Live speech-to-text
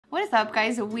What is up,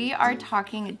 guys? We are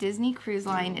talking Disney Cruise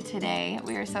Line today.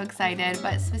 We are so excited,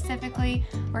 but specifically,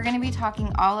 we're going to be talking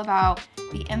all about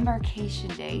the embarkation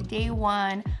day, day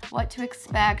one, what to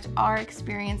expect, our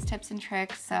experience, tips and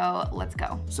tricks. So let's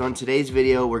go. So in today's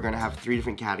video, we're going to have 3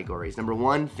 different categories. Number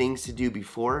 1, things to do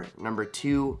before. Number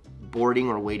 2, boarding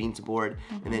or waiting to board.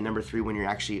 And then number 3, when you're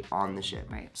actually on the ship.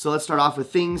 Right. So let's start off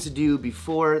with things to do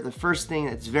before. The first thing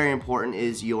that's very important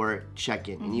is your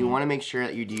check-in. And you want to make sure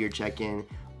that you do your check-in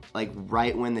like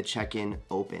right when the check-in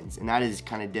opens. And that is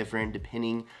kind of different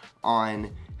depending on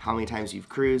how many times you've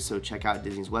cruised. So check out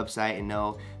Disney's website and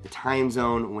know the time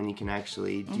zone when you can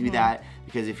actually do that.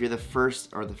 Because if you're the first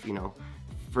or the,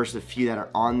 first of few that are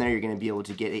on there, you're gonna be able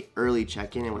to get an early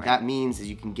check-in. And what that means is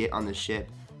you can get on the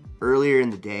ship earlier in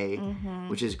the day,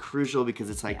 which is crucial because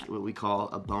it's like what we call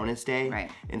a bonus day. Right.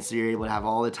 And so you're able to have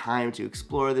all the time to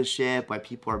explore the ship while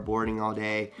people are boarding all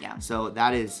day. Yeah. So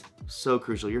that is so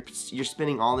crucial. You're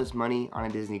spending all this money on a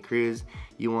Disney cruise.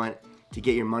 You want to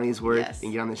get your money's worth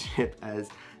and get on the ship as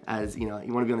you want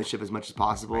to be on the ship as much as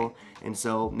possible. Right. And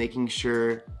so making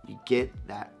sure you get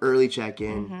that early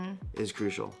check-in is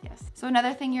crucial. Yes. So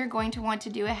another thing you're going to want to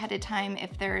do ahead of time,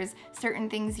 if there's certain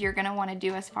things you're going to want to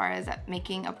do as far as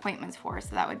making appointments for.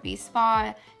 So that would be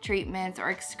spa treatments or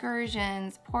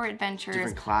excursions, port adventures.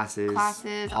 Different classes.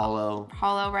 Polo,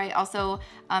 right? Also,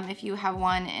 if you have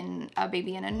one in a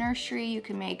baby in a nursery, you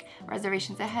can make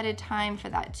reservations ahead of time for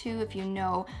that too. If you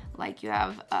know, like you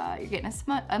have, you're getting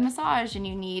a massage and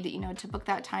you need, to book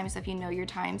that time. So if you know your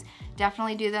times,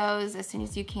 definitely do those as soon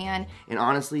as you can. And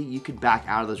honestly, you could back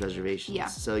out of those reservations. Yeah.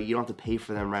 So you don't have to pay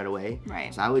for them right away.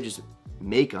 Right. So I would just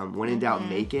make them. When in doubt,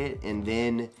 make it. And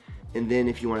then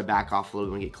if you want to back off a little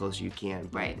bit and get closer, you can.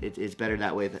 But Right. It's better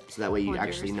that way. So that way you Hold your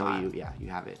actually know spot. you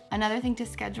have it. Another thing to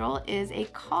schedule is a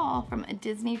call from a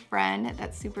Disney friend.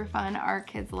 That's super fun. Our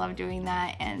kids love doing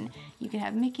that. And you can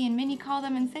have Mickey and Minnie call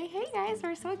them and say, hey guys,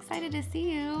 we're so excited to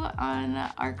see you on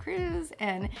our cruise.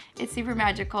 And it's super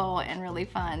magical and really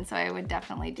fun. So I would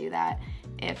definitely do that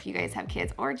if you guys have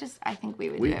kids, or just, I think we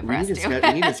would do it for us too.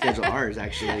 We need to schedule ours,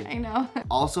 actually. I know.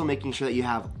 Also making sure that you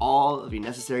have all of your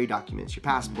necessary documents, your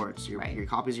passports, your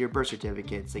copies of your birth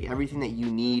certificates, like everything that you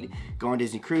need. Go on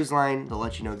Disney Cruise Line, they'll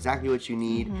let you know exactly what you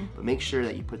need, but make sure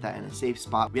that you put that in a safe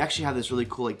spot. We actually have this really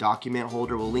cool like document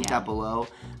holder, we'll link that below,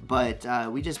 but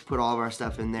we just put all of our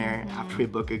stuff in there after we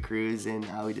book a cruise, and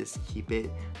we just keep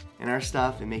it in our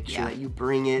stuff and make sure that you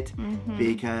bring it,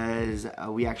 because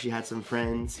we actually had some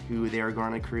friends who they were going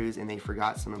on a cruise and they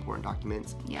forgot some important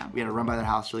documents. Yeah. We had to run by their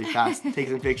house really fast, take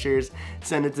some pictures,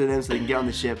 send it to them so they can get on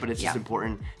the ship, but it's just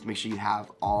important to make sure you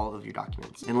have all of your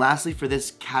documents. And lastly for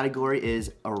this category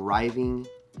is arriving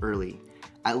early.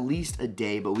 At least a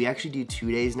day, but we actually do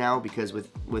 2 days now because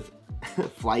with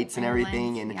flights and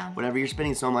everything and whatever, you're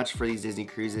spending so much for these Disney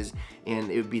cruises, and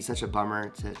it would be such a bummer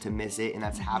to miss it. And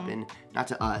that's happened, not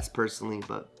to us personally,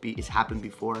 but it's happened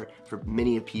before for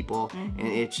many of people, and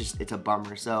it's a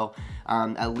bummer. So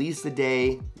at least a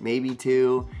day, maybe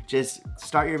 2, just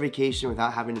start your vacation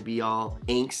without having to be all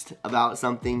angst about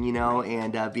something,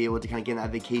 and be able to kind of get in that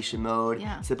vacation mode,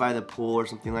 sit by the pool or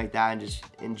something like that, and just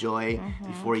enjoy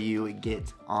before you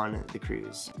get on the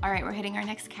cruise. All right, we're hitting our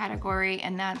next category,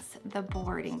 and that's the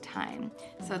boarding time.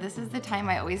 So this is the time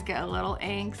I always get a little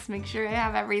angst, make sure I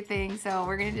have everything. So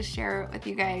we're gonna just share with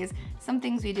you guys some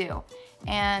things we do.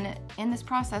 And in this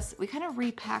process, we kind of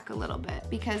repack a little bit,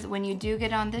 because when you do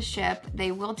get on the ship,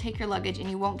 they will take your luggage and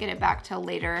you won't get it back till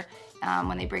later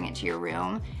when they bring it to your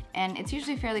room. And it's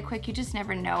usually fairly quick, you just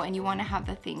never know, and you want to have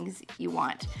the things you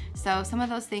want. So some of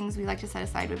those things we like to set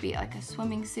aside would be like a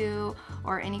swimming suit,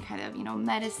 or any kind of,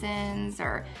 medicines,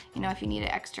 or, if you need an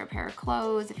extra pair of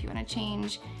clothes, if you want to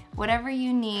change, whatever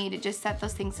you need, just set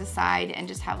those things aside and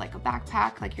just have like a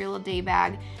backpack, like your little day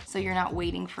bag, so you're not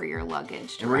waiting for your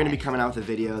luggage to And we're going to be coming out with a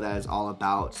video that is all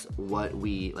about what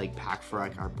we like pack for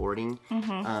like our boarding.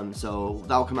 So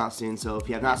that'll come out soon. So if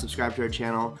you have not subscribed to our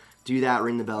channel, do that,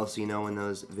 ring the bell so you know when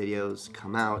those videos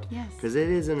come out. Yes. Because it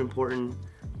is an important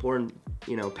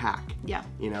pack. Yeah.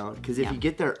 Because if you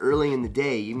get there early in the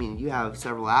day, you have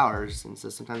several hours, and so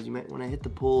sometimes you might want to hit the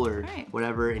pool or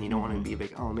whatever, and you don't want to be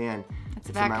like, oh man, it's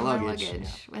in my luggage.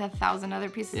 With 1,000 other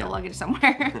pieces of luggage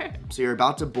somewhere. So you're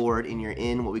about to board, and you're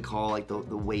in what we call like the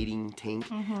waiting tank,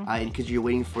 and because you're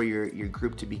waiting for your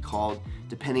group to be called,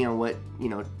 depending on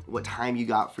what time you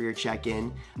got for your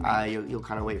check-in, you'll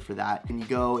kind of wait for that, and you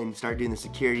go and start doing the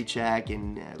security check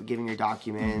and giving your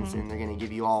documents, and they're gonna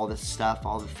give you all the stuff,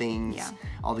 all the things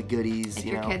all the goodies. If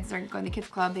your kids are going to the kids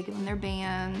club, they give them their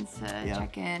bands to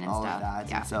check in and all stuff. Of that.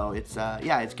 Yeah. And so it's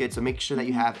it's good. So make sure that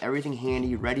you have everything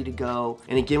handy, ready to go.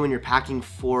 And again, when you're packing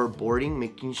for boarding,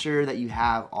 making sure that you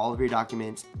have all of your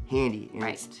documents handy. And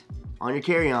it's on your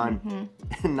carry-on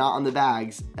and not on the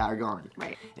bags that are gone.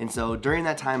 Right. And so during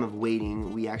that time of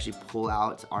waiting, we actually pull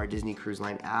out our Disney Cruise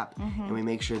Line app and we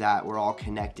make sure that we're all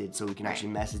connected so we can actually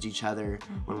message each other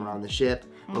when we're on the ship.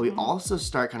 But we also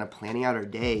start kind of planning out our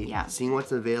day, seeing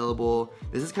what's available.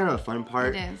 This is kind of a fun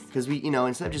part. It is. Because we,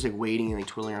 instead of just like waiting and like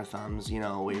twiddling our thumbs,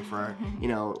 waiting for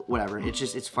our, whatever.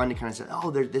 It's fun to kind of say, oh,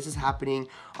 this is happening.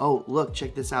 Oh, look,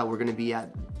 check this out. We're going to be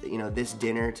at, this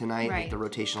dinner tonight, like the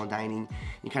rotational dining.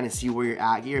 You kind of see where you're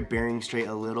at, get your bearings straight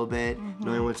a little bit,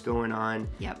 knowing what's going on.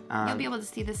 Yep. You'll be able to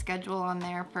see the schedule on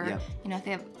there for, if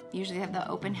they usually have the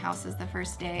open houses the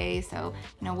first day. So,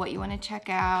 what you want to check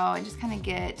out and just kind of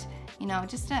get,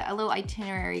 just a little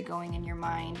itinerary going in your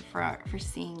mind for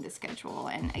seeing the schedule.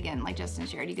 And again, like Justin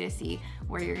shared, you get to see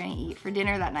where you're going to eat for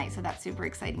dinner that night. So that's super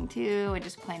exciting too, and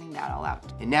just planning that all out.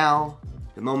 And now,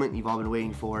 the moment you've all been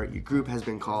waiting for, your group has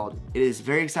been called. It is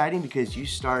very exciting because you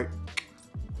start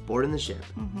boarding the ship.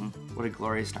 What a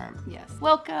glorious time. Yes.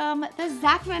 Welcome the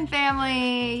Zachman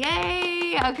family.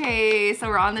 Yay. Okay, so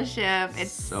we're on the ship.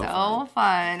 It's so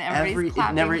fun. Everybody's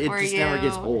clapping for you. It just never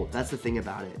gets old. That's the thing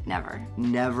about it.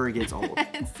 Never gets old.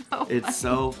 It's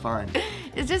so fun.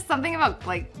 It's just something about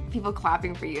like people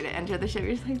clapping for you to enter the ship.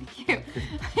 You're just like, thank you.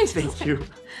 Thank you.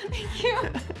 Thank you.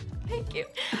 Thank you.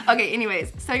 Okay,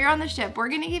 anyways, so you're on the ship. We're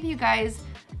gonna give you guys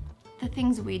the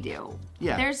things we do.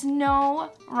 Yeah. There's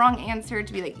no wrong answer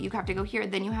to be like, you have to go here,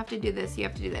 then you have to do this, you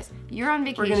have to do this. You're on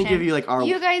vacation. We're gonna give you like our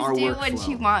You guys our do workflow. what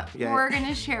you want. Yeah. We're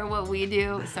gonna share what we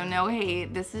do, so no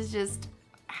hate. This is just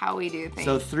how we do things.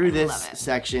 So through this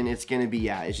section, it's gonna be,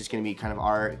 it's just gonna be kind of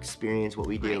our experience, what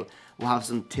we do. Right. We'll have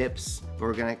some tips, but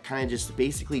we're gonna kind of just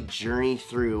basically journey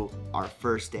through our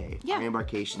first day, our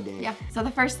embarkation day. Yeah, so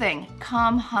the first thing,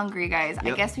 come hungry, guys.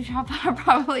 I guess we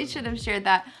probably should have shared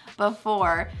that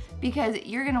before, because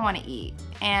you're gonna want to eat.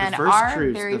 And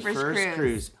our very first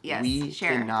cruise, yes, we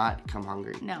did not come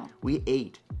hungry. No. We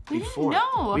ate before.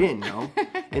 We didn't know.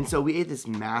 And so we ate this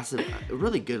massive,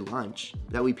 really good lunch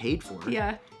that we paid for.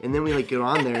 Yeah. And then we like go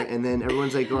on there, and then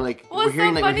everyone's like going like, well, it's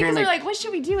so funny because we're like, what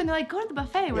should we do? And they're like, go to the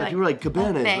buffet. We're like, people were like,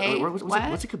 cabanas. Buffet?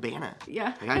 What's a cabana?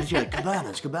 Yeah. Like, I just hear like,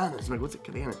 cabanas. I'm like, what's a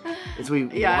cabana? And so we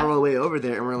walk all the way over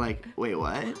there, and we're like, wait,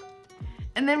 what?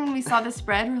 And then when we saw the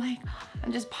spread, we're like,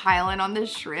 I'm just piling on the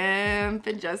shrimp,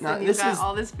 and Justin, you've got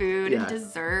all this food and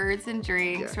desserts and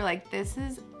drinks. We're like, this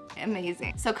is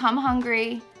amazing. So come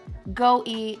hungry, go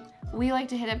eat. We like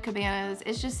to hit up cabanas.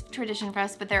 It's just tradition for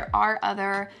us, but there are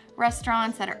other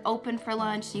restaurants that are open for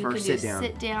lunch. You can do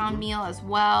sit-down meal as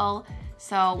well.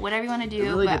 So whatever you want to do. It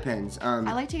really depends. I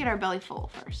like to get our belly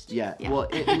full first. Yeah. Well,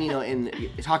 and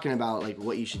talking about like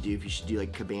what you should do, if you should do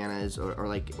like cabanas or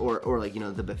like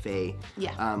the buffet.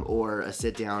 Yeah. Or a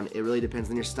sit down. It really depends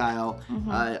on your style.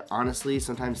 Honestly,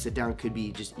 sometimes sit down could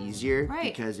be just easier.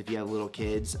 Right. Because if you have little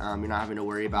kids, you're not having to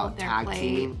worry about tag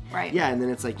teaming. Right. Yeah, and then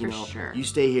it's like you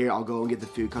stay here, I'll go and get the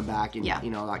food, come back, and that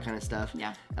kind of stuff.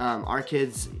 Yeah. Our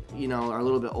kids, are a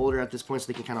little bit older at this point, so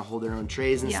they can kind of hold their own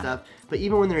trays and stuff. But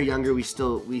even when they're younger, we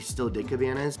still did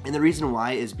cabanas, and the reason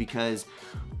why is because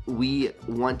we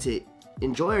want to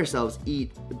enjoy ourselves,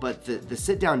 eat, but the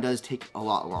sit down does take a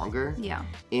lot longer. Yeah.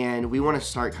 And we want to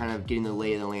start kind of getting the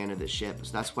lay of the land of the ship,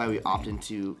 so that's why we opt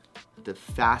into the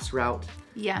fast route.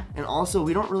 Yeah. And also,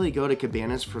 we don't really go to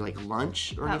cabanas for like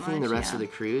lunch or anything the rest of the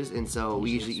cruise, and so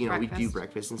we usually, we do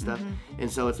breakfast and stuff. And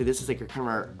so it's like, this is like kind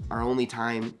of our only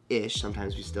time-ish.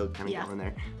 Sometimes we still kind of go in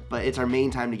there, but it's our main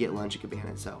time to get lunch at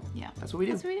cabanas. So that's what we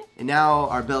do. And now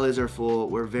our bellies are full.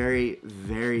 We're very,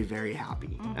 very, very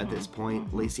happy at this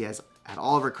point. Lacey has had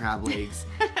all of her crab legs,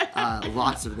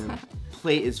 lots of them.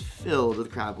 Plate is filled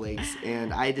with crab legs,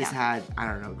 and I just had, I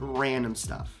don't know, random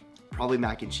stuff. Probably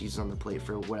mac and cheese on the plate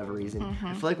for whatever reason.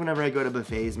 I feel like whenever I go to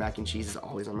buffets, mac and cheese is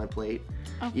always on my plate.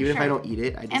 Even if I don't eat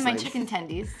it, I just and my chicken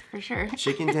tendies, for sure.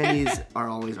 Chicken tendies are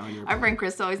always on your plate. Our friend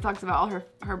Krista always talks about all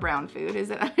her brown food.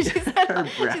 Is it? She said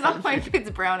she's all my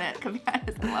food's brown at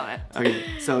cabanas. I love it.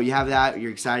 Okay, so you have that,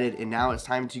 you're excited, and now it's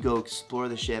time to go explore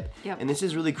the ship. And this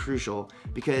is really crucial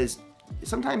because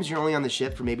sometimes you're only on the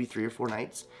ship for maybe 3 or 4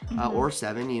 nights, or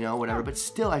 7, whatever. But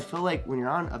still, I feel like when you're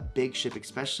on a big ship,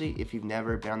 especially if you've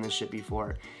never been on this ship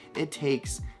before, it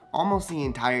takes almost the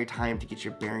entire time to get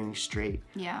your bearings straight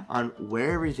on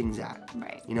where everything's at.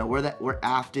 Right. Where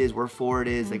aft is, where forward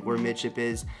is, like where midship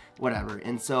is, whatever.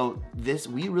 And so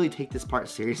we really take this part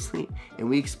seriously, and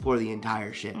we explore the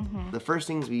entire ship. The first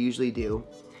things we usually do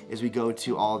is we go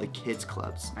to all the kids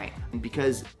clubs. Right. And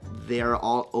because they are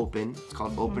all open, it's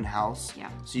called open house. Yeah.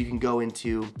 So you can go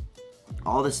into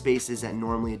all the spaces that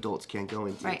normally adults can't go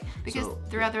into. Right, because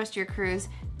throughout the rest of your cruise,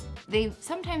 they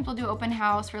sometimes will do open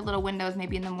house for little windows,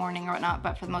 maybe in the morning or whatnot,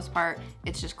 but for the most part,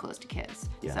 it's just closed to kids.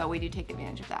 Yeah. So we do take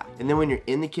advantage of that. And then when you're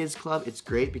in the kids club, it's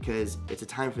great because it's a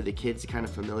time for the kids to kind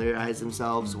of familiarize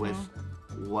themselves with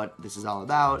what this is all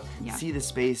about, see the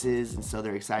spaces, and so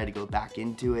they're excited to go back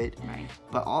into it. Right.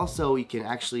 But also you can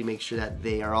actually make sure that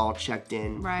they are all checked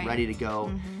in, ready to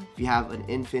go. If you have an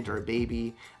infant or a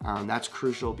baby, that's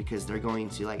crucial because they're going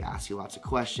to like ask you lots of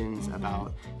questions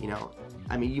about, you know,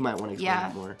 I mean, you might want to explain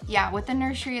that more. Yeah, with the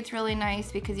nursery, it's really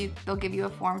nice because they'll give you a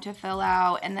form to fill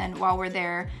out, and then while we're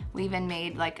there, we even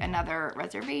made like another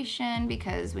reservation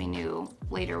because we knew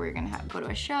later we were gonna go to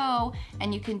a show,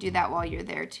 and you can do that while you're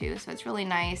there too. So it's really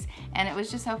nice, and it was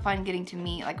just so fun getting to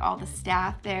meet like all the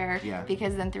staff there. Yeah.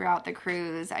 Because then throughout the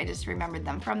cruise, I just remembered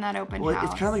them from that open Well,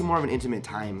 house. it's kind of like more of an intimate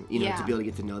time, you know, to be able to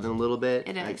get to know them a little bit.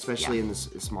 It is, like, especially in this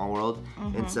small world.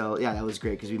 And so, yeah, that was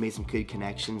great because we made some good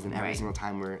connections, and every single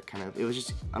time it was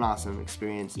just an awesome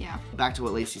experience. Yeah. Back to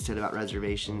what Lacey said about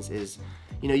reservations is,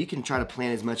 you know, you can try to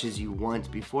plan as much as you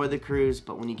want before the cruise,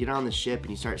 but when you get on the ship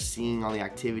and you start seeing all the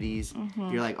activities,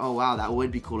 you're like, oh wow, that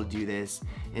would be cool to do this.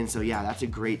 And so yeah, that's a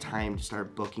great time to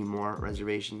start booking more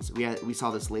reservations. We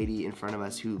saw this lady in front of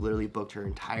us who literally booked her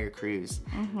entire cruise,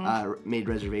 made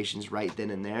reservations right then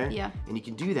and there. Yeah. And you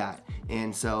can do that.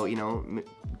 And so, you know,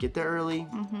 get there early,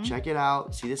 check it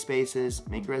out, see the spaces,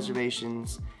 make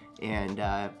reservations, and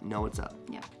know what's up.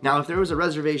 Yeah. Now, if there was a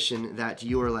reservation that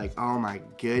you were like, oh my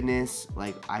goodness,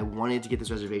 like I wanted to get this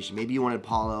reservation. Maybe you wanted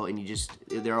Paulo and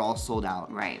they're all sold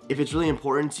out. Right. If it's really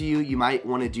important to you, you might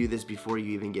want to do this before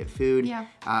you even get food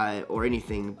or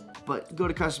anything. But go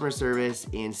to customer service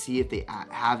and see if they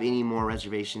have any more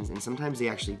reservations. And sometimes they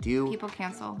actually do. People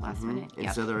cancel last minute.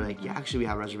 And so they're like, yeah, actually we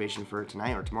have a reservation for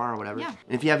tonight or tomorrow or whatever. Yeah.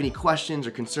 And if you have any questions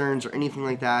or concerns or anything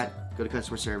like that, go to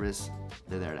customer service.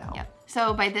 They're there to help. Yep.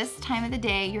 So by this time of the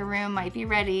day, your room might be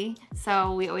ready.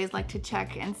 So we always like to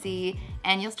check and see,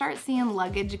 and you'll start seeing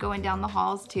luggage going down the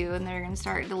halls too, and they're gonna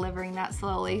start delivering that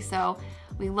slowly. So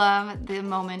we love the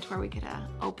moment where we get to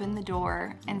open the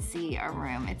door and see our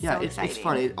room. It's so exciting. It's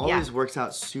fun. It always works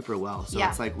out super well. So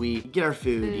it's like we get our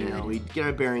food, you know, we get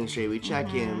our bearings straight, we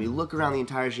check in, we look around the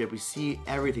entire ship, we see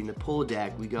everything, the pool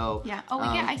deck, we go. Yeah. Oh,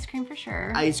 we get ice cream for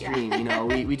sure. Ice cream, you know,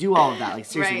 we do all of that. Like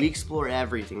seriously, we explore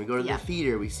everything. We go to the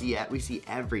theater, we see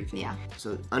everything. Yeah.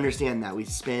 So understand that we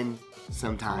spend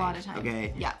some time. A lot of time.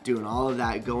 Okay. Yeah. Doing all of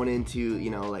that, going into,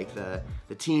 you know, like the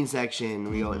teen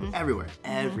section, we go everywhere.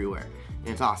 And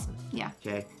it's awesome. Yeah.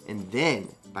 Okay. And then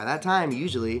by that time,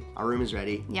 usually our room is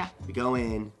ready. Yeah. We go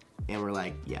in and we're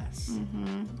like, yes,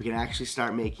 we can actually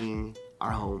start making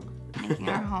our home. Making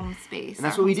our home space. And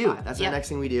that's what we do. Spot. That's the next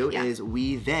thing we do is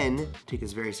we then take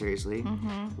this very seriously.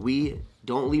 We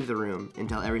don't leave the room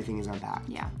until everything is unpacked.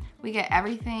 Yeah. We get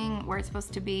everything where it's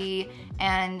supposed to be,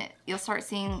 and you'll start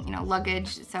seeing, you know, luggage.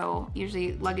 So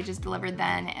usually luggage is delivered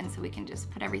then, and so we can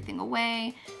just put everything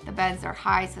away. The beds are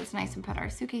high, so it's nice to put our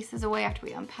suitcases away after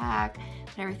we unpack,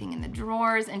 put everything in the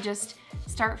drawers, and just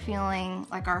start feeling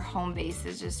like our home base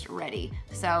is just ready.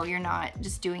 So you're not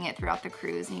just doing it throughout the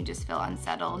cruise and you just feel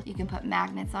unsettled. You can put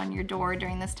magnets on your door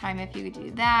during this time if you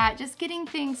do that. Just getting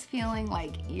things feeling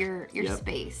like your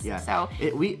space. Yeah. So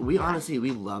we honestly, we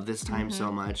love this time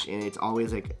so much, and it's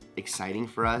always like exciting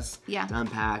for us to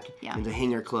unpack and to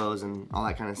hang our clothes and all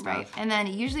that kind of stuff. Right. And then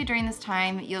usually during this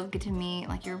time, you'll get to meet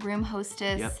like your room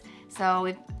hostess. Yep. So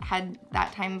we've had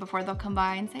that time before they'll come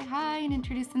by and say hi and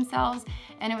introduce themselves.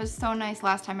 And it was so nice.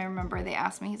 Last time I remember they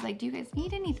asked me, he's like, do you guys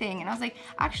need anything? And I was like,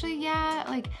 actually, yeah,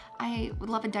 like I would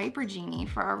love a diaper genie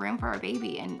for our room for our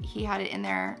baby. And he had it in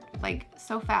there like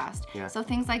so fast. Yeah. So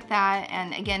things like that.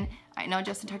 And again, I know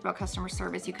Justin talked about customer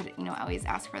service. You could, you know, always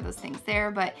ask for those things there.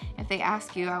 But if they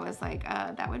ask you, I was like,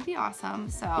 that would be awesome.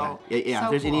 So if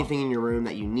there's anything in your room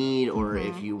that you need, or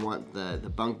if you want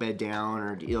the bunk bed down,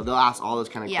 or you know, they'll ask all those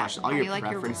kind of questions, all your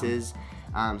preferences.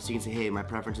 So you can say, hey, my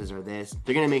preferences are this.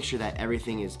 They're gonna make sure that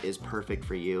everything is perfect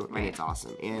for you, and it's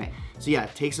awesome. And so yeah,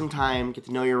 take some time, get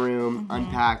to know your room,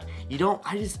 unpack.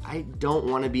 I don't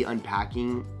want to be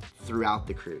unpacking throughout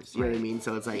the cruise. You know what I mean?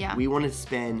 So it's like we want to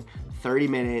spend 30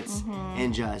 minutes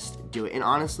and just do it. And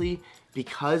honestly,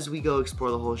 because we go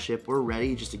explore the whole ship, we're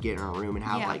ready just to get in our room and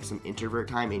have like some introvert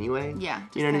time anyway. Yeah.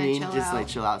 You know what I mean? Just like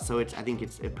chill out. So I think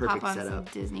it's a perfect setup. setup.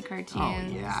 Some Disney cartoons.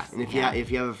 Oh yeah. And if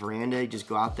you have a veranda, just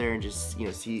go out there and just, you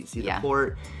know, see the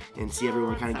port and see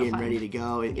everyone kind of getting ready to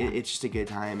go. It's just a good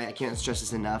time. I can't stress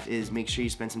this enough, is make sure you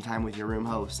spend some time with your room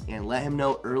host and let him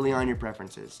know early on your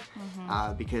preferences.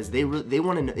 Because they want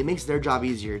to know. It makes their job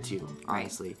easier too,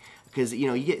 honestly. Because, you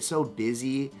know, you get so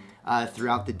busy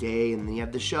throughout the day, and then you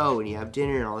have the show, and you have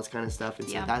dinner, and all this kind of stuff. And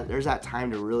so there's that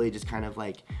time to really just kind of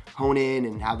like hone in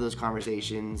and have those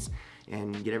conversations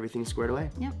and get everything squared away.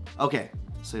 Yep. Okay,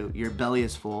 so your belly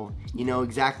is full. You know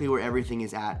exactly where everything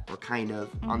is at, or kind of,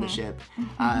 on the ship.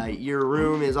 Your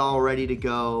room is all ready to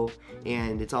go,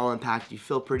 and it's all unpacked. You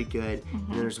feel pretty good.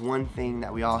 And there's one thing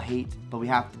that we all hate, but we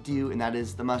have to do, and that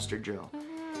is the mustard drill.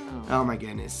 Oh my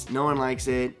goodness, no one likes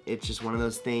it. It's just one of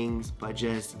those things, but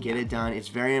just get it done. It's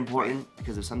very important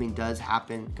because if something does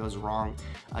happen, goes wrong,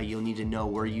 you'll need to know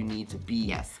where you need to be.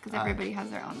 Yes, because everybody has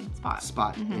their own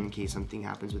spot. In case something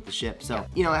happens with the ship. So,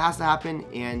 you know, it has to happen,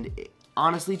 and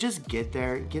honestly, just get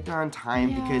there on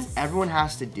time, because everyone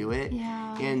has to do it.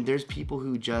 And there's people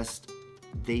who just,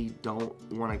 they don't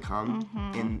want to come,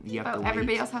 and you have to wait.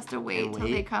 Everybody else has to wait until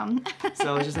they come.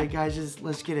 So it's just like, guys,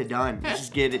 let's get it done. Let's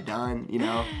just get it done, you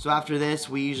know? So after this,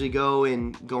 we usually go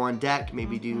on deck,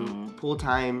 maybe do pool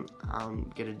time,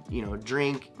 get a, you know,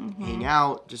 drink, hang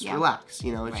out, just relax,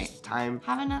 you know? It's just time.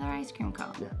 Have another ice cream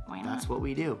cone. Yeah, why not? That's what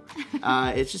we do.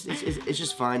 It's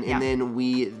just fun. And then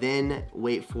we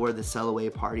wait for the sail away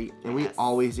party, and we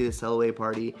always do the sail away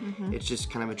party. It's just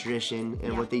kind of a tradition,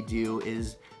 and what they do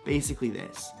is basically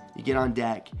this. You get on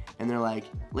deck, and they're like,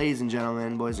 ladies and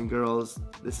gentlemen, boys and girls,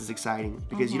 this is exciting,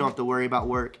 because you don't have to worry about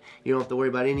work. You don't have to worry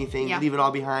about anything. Leave it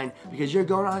all behind, because you're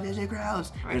going on a Disney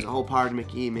cruise. There's a whole part of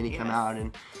Mickey and Minnie come out,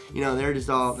 and, you know, they're just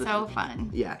all... So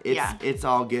fun. Yeah, it's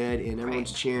all good, and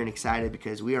everyone's cheering, excited,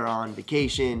 because we are on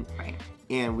vacation,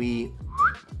 and we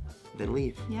then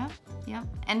leave. Yep.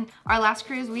 And our last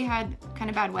cruise, we had kind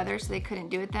of bad weather, so they couldn't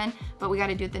do it then, but we got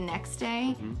to do it the next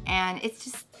day, and it's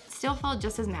just still felt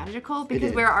just as magical,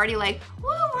 because we were already like, woo,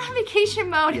 we're on vacation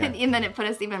mode, and then it put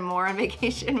us even more on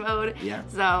vacation mode.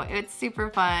 So it's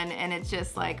super fun, and it's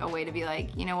just like a way to be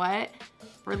like, you know what?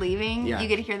 We're leaving. You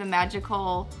get to hear the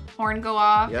magical horn go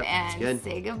off and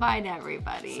say goodbye to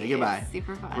everybody. Say goodbye. It's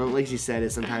super fun. Well, Lacey said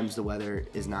is sometimes the weather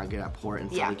is not good at port,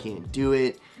 and so they can't do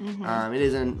it. It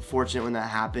is unfortunate when that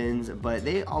happens, but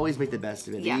they always make the best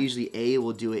of it. They usually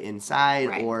will do it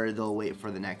inside, or they'll wait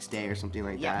for the next day or something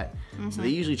like that. So they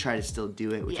usually try to still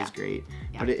do it, which is great.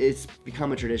 But it's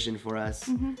become a tradition for us,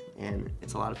 and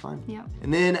it's a lot of fun.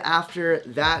 And then after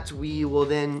that, we will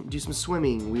then do some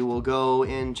swimming. We will go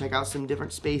and check out some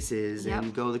different spaces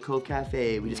and go to the Cove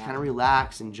Cafe. We just kind of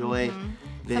relax, enjoy.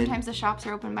 Sometimes the shops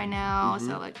are open by now,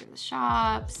 so like go to the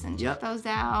shops and check those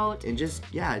out. And just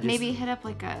maybe hit up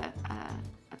like a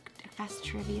fast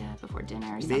trivia before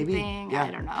dinner or something.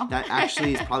 I don't know. That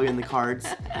actually is probably in the cards.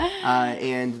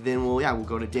 And then we'll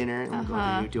go to dinner, and we'll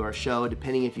go to do our show,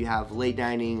 depending if you have late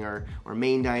dining or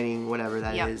main dining, whatever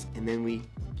that is. And then we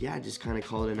just kind of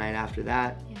call it a night after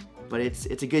that. But it's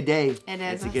a good day. It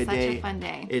is. It's a good day. Such a fun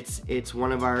day. It's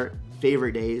one of our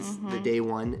favorite days, the day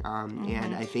one,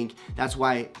 and I think that's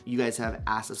why you guys have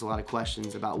asked us a lot of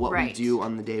questions about what we do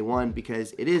on the day one,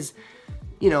 because it is,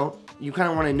 you know, you kind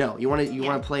of want to know. You want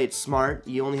to play it smart.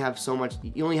 You only have so much.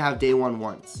 You only have day one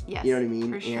once. Yes, you know what I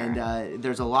mean? For sure. And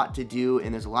there's a lot to do,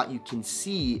 and there's a lot you can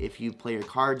see if you play your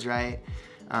cards right.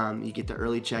 You get the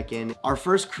early check-in. Our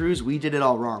first cruise, we did it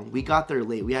all wrong. We got there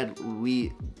late.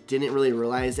 We didn't really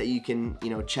realize that you can, you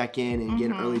know, check in and get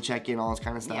an early check-in, all this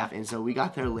kind of stuff. And so we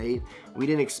got there late. We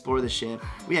didn't explore the ship.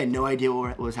 We had no idea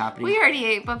what was happening. We already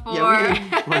ate before.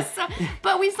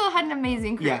 But we still had an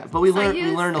amazing cruise. Yeah, but we learned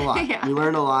a lot. We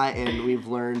learned a lot, and we've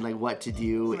learned like what to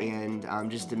do and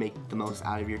just to make the most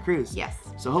out of your cruise. Yes.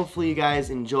 So hopefully you guys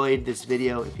enjoyed this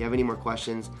video. If you have any more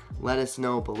questions, let us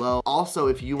know below. Also,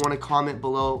 if you want to comment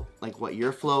below like what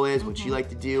your flow is, what you like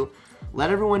to do, let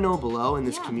everyone know below in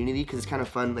this community, because it's kind of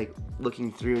fun like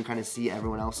looking through and kind of see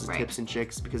everyone else's tips and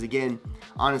tricks, because again,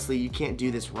 honestly, you can't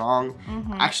do this wrong.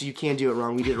 Actually, you can do it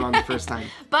wrong. We did it wrong the first time.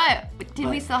 But did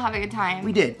we still have a good time?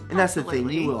 We did, and that's the thing.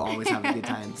 You will always have a good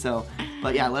time. So,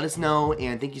 but yeah, let us know,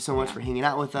 and thank you so much for hanging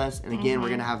out with us. And again, we're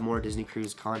gonna have more Disney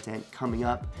Cruise content coming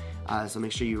up. So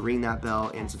make sure you ring that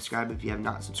bell and subscribe if you have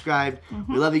not subscribed.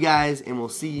 We love you guys, and we'll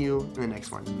see you in the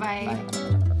next one.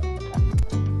 Bye.